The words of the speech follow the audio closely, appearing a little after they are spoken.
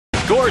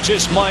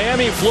gorgeous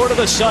Miami, Florida,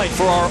 the site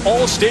for our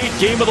All-State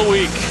Game of the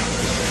Week.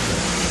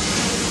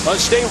 A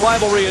state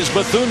rivalry as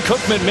Bethune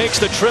Cookman makes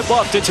the trip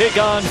up to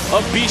take on a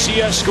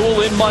BCS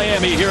school in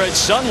Miami here at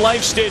Sun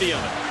Life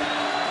Stadium.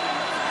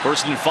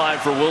 1st and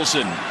 5 for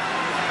Wilson.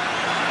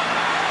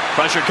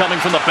 Pressure coming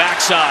from the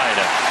backside.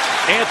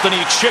 Anthony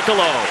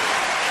Chickalo.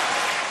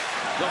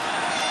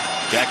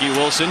 Jackie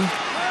Wilson.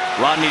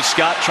 Rodney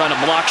Scott trying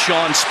to block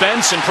Sean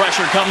Spence, and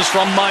pressure comes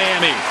from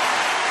Miami.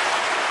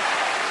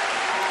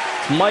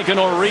 Micah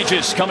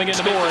Norregis coming in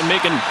the door and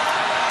making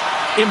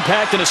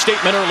impact in a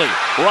statement early.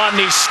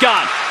 Rodney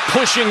Scott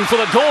pushing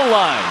for the goal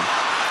line.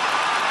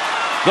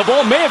 The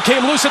ball may have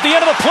came loose at the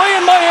end of the play,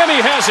 and Miami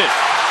has it.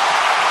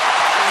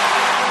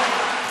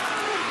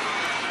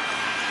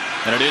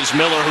 And it is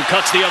Miller who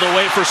cuts the other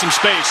way for some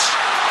space.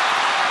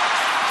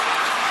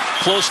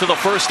 Close to the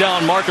first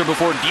down marker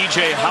before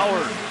DJ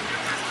Howard.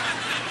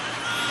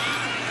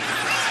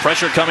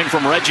 Pressure coming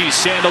from Reggie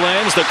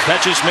Sandilands. The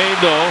catch is made,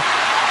 though,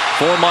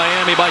 for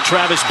Miami by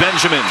Travis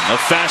Benjamin, the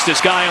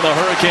fastest guy on the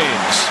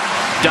Hurricanes.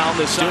 Down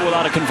the side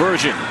without a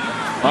conversion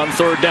on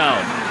 3rd down.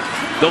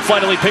 They'll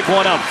finally pick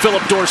one up.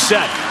 Philip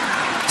Dorsett.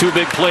 2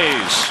 big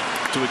plays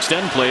to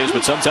extend plays,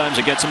 but sometimes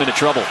it gets him into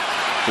trouble.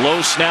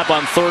 Low snap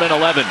on 3rd and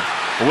 11.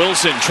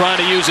 Wilson trying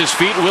to use his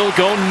feet, will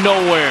go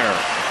nowhere.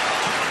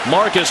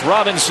 Marcus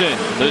Robinson,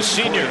 the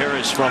senior.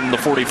 Harris from the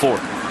 44.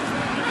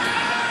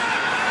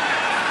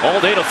 All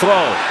day to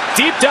throw.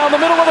 Deep down the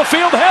middle of the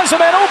field, has a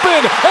man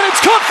open, and it's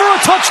caught for a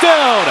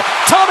touchdown.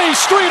 Tommy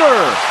Streeter.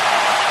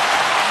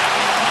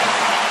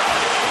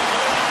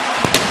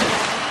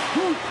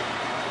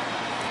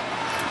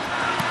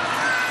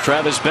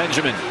 Travis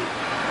Benjamin.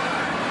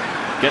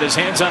 Get his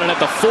hands on it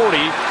at the 40.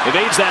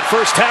 Evades that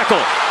first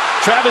tackle.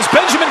 Travis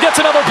Benjamin gets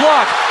another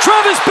block.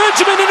 Travis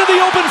Benjamin into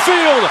the open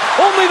field.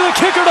 Only the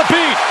kicker to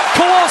beat.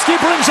 Kowalski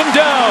brings him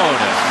down.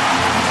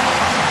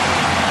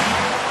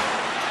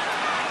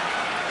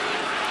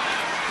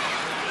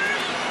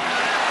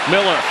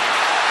 Miller.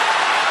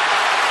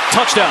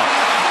 Touchdown.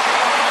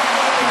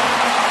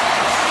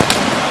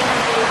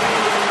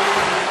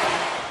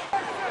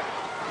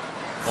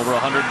 Over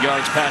 100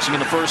 yards passing in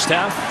the first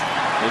half.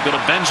 We'll go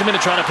to Benjamin to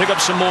try to pick up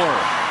some more.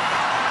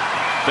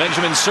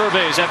 Benjamin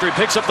surveys after he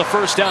picks up the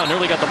first down.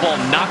 Nearly got the ball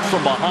knocked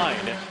from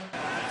behind.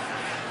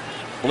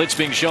 Blitz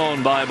being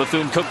shown by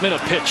Bethune Cookman. A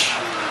pitch.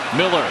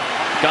 Miller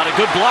got a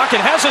good block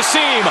and has a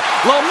seam.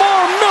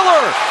 Lamar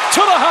Miller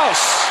to the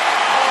house.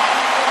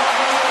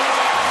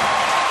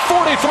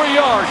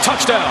 43-yard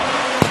touchdown.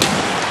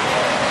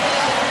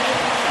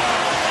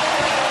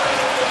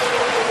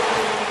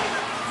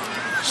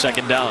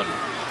 Second down.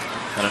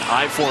 And an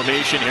I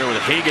formation here with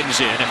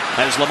Higgins in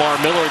as Lamar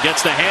Miller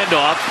gets the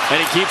handoff,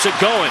 and he keeps it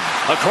going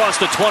across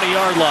the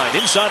 20-yard line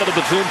inside of the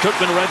Bethune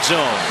Cookman red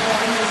zone.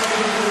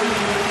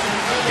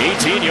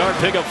 18-yard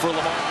pickup for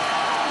Lamar.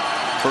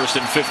 1st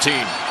and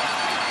 15.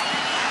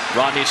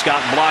 Rodney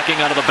Scott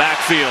blocking out of the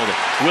backfield.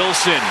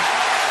 Wilson.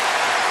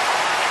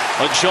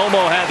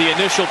 Ajomo had the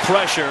initial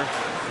pressure.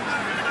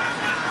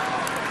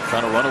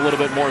 Trying to run a little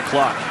bit more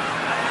clock.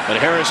 But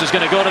Harris is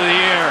going to go to the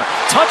air.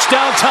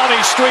 Touchdown, Tommy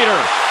Streeter.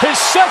 His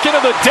 2nd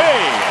of the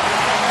day.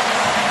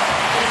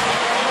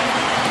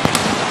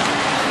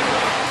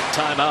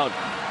 Timeout.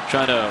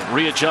 Trying to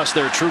readjust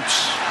their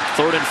troops.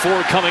 3rd and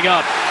 4 coming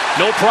up.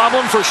 No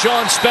problem for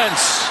Sean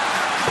Spence.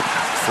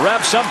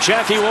 Wraps up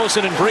Jackie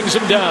Wilson and brings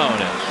him down.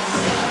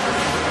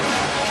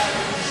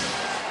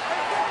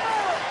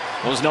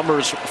 Those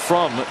numbers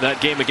from that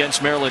game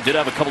against Maryland did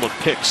have a couple of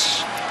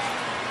picks.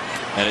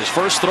 And his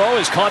first throw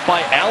is caught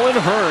by Allen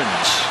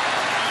Hearns.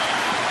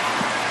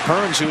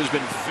 Hearns, who has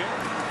been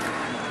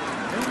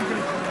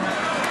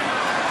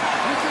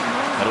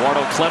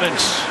Eduardo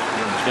Clements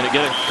is going to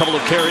get a couple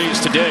of carries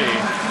today.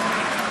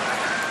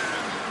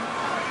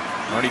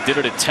 Already did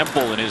it at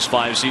Temple in his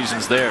 5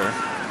 seasons there.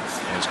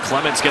 As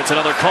Clements gets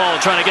another call,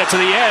 trying to get to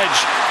the edge.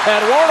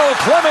 Eduardo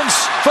Clements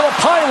for the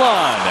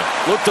pylon.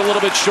 Looked a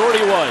little bit short,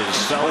 he was.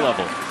 Foul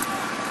level.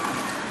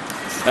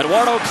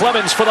 Eduardo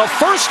Clements, for the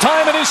first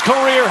time in his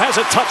career, has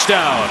a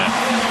touchdown.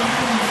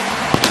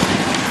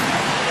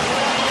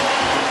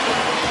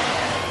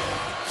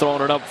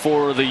 Throwing it up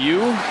for the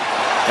U.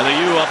 And the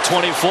U up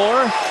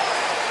 24.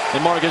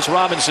 And Marcus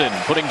Robinson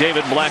putting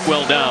David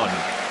Blackwell down.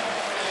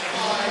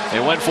 They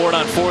went for it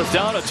on 4th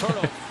down. A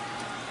turnover.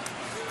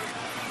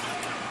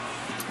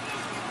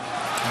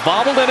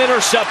 Bobbled and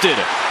intercepted.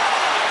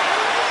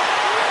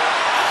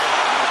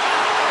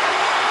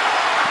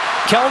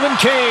 Calvin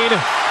Kane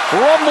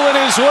rumbling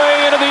his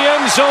way into the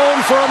end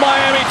zone for a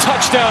Miami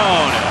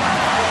touchdown.